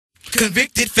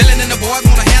Convicted, feeling in the boys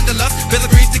wanna handle us. Bill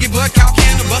of grease, sticky bud, cow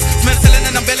cannabis. Smell the ceiling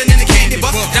and I'm belling in the candy bus.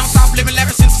 Down south, living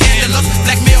lavish and scandalous.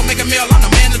 Black male, make a meal, I'm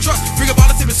the man to trust. Bring a ball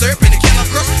of sipping syrup in the can of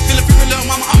crush. Feeling free with little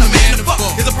mama, I'm the man to fuck.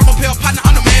 Here's a purple pill partner,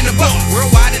 I'm the man to fuck.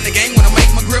 Worldwide in the game when I make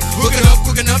my grip. Hook it up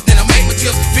quick enough, then I make my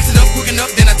chips. Fix it up quick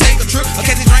enough, then I take a trip. A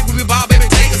casey drink with me, ball, baby,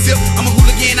 take a sip. I'm a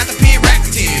hooligan, not the pen rack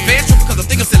 10. Fast trip because I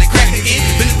think I'm selling crack again.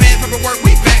 Business man, paperwork,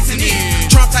 we faxing in.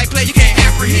 Trump type play, you can't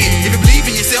apprehend. If you believe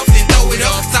in yourself, then throw it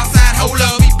up. Southside, hold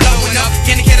up, we blowing up.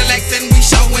 Candy Cadillacs and we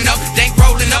showing up. Dank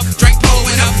rolling up, drink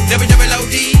pulling up.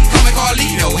 WWLD, call me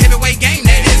Carlito. Heavyweight game,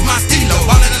 that is my stilo.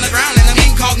 Ballin' on the ground and I'm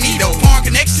incognito. Foreign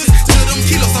connections to them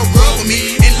kilos, so grow with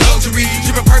me in luxury.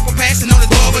 Drippin' purple passion on the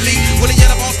bubbly. Will a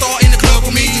yellow bone star in the club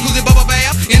with me. Jacuzzi bubble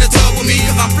bath in the tub with me.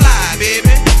 Cause I'm fly, baby.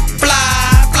 Fly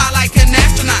like an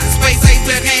astronaut. Space age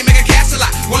player can't make a cash a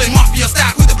lot. Rolling mafia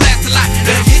stock with the blast a lot.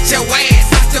 Better get your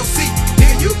ass out your seat.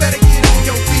 Nigga, you better get on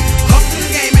your feet. Hustle the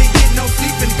game, ain't getting no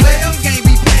sleep. And players game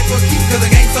be playing for keeps. Cause the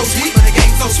game's so sweet, but the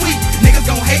game's so sweet. Niggas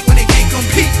gon' hate when they can't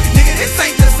compete. Nigga, this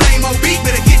ain't the same old beat.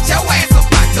 Better get your ass up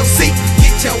out your seat.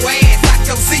 Get your ass out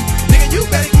your seat. Nigga, you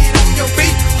better get on your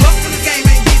feet. Hustle the game,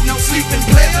 ain't getting no sleep. And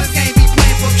players game be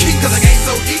playing for keeps. Cause the game's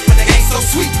so deep, but the game's so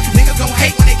sweet. Niggas gon'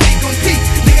 hate when they can't compete.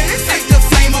 Nigga, this ain't the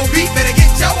same old beat. Better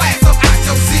get your ass up out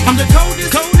your seat. I'm the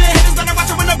coldest, haters gonna watch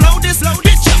it when I blow this.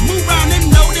 Bitch, move around and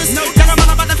know this. Got them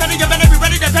all about the petty, you better be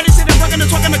ready. That petty shit and twerking and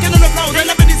twerking and killing the flows. They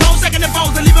living these hoes, second and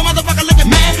foes, and leave a motherfucker looking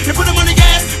mad. And put them on the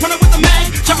gas, running with the mag,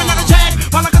 jumping out of jag,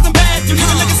 falling cause I'm bad. You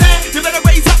niggas looking sad, you better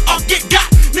raise up or get got.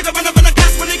 Nigga run up in the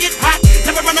gas when it get hot.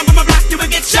 Never run up on my block, you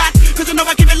will get shot. Cause you know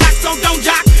I keep it locked, so don't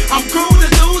jock. I'm cool to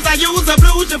lose, I use the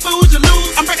blues, you fools, you lose.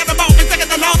 I'm breaking the ball, and taking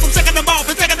the loss, I'm checking the ball,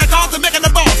 and taking the calls, and making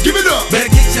the ball. Give it up. Better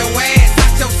get your ass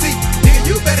out your seat. Nigga,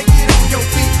 you better get on your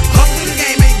feet. Hustle the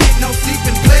game, ain't getting no sleep.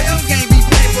 And players game be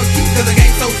playing for keeps. Cause the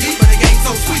game's so deep, but the game's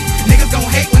so sweet. Niggas gon'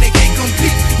 hate when they can't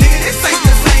compete. Nigga, this ain't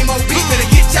the same old beat. Better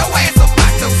get your ass up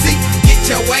out your seat. Get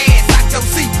your ass out your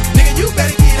seat. Nigga, you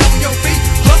better get on your feet.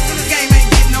 Hustle the game, ain't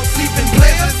getting no sleep. And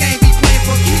players game be playing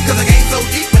for keeps. Cause the game's so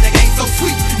deep, but the game's so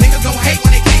sweet. Niggas gon' hate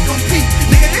when they can't compete.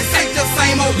 Nigga, this ain't the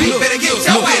same old beat. Better get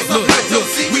your ass up out your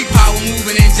seat. We power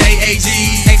moving in JAG.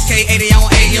 XK80 on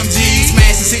AMG.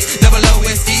 Smashing 6 double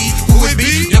OSE. Who it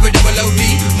be? WWOD.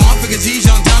 Motherfucker G's,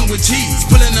 young done with cheese.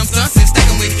 Pulling them stunts and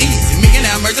stacking with ease. Million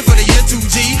now merging for the year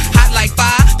 2G. Hot like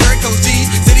fire, third coast G's.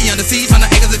 City under siege, 100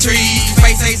 acres of trees.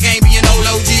 Space age game being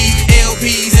OLOG.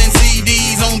 LPs and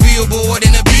CDs on Billboard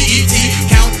and the BET.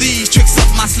 Count these tricks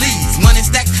up my sleeves. Money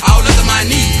stacked all under my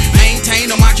knees.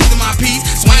 Maintain on my keys and my peace.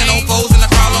 Swinging on foes and I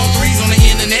crawl on threes on the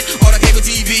internet or the cable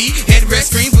TV.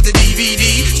 Headrest screens with the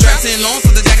DVD. Straps and loans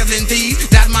for the jackets and thieves.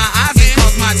 Dot my eyes and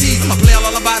cross my T's. I'm a player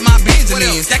all about my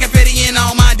Benjamins. Stacking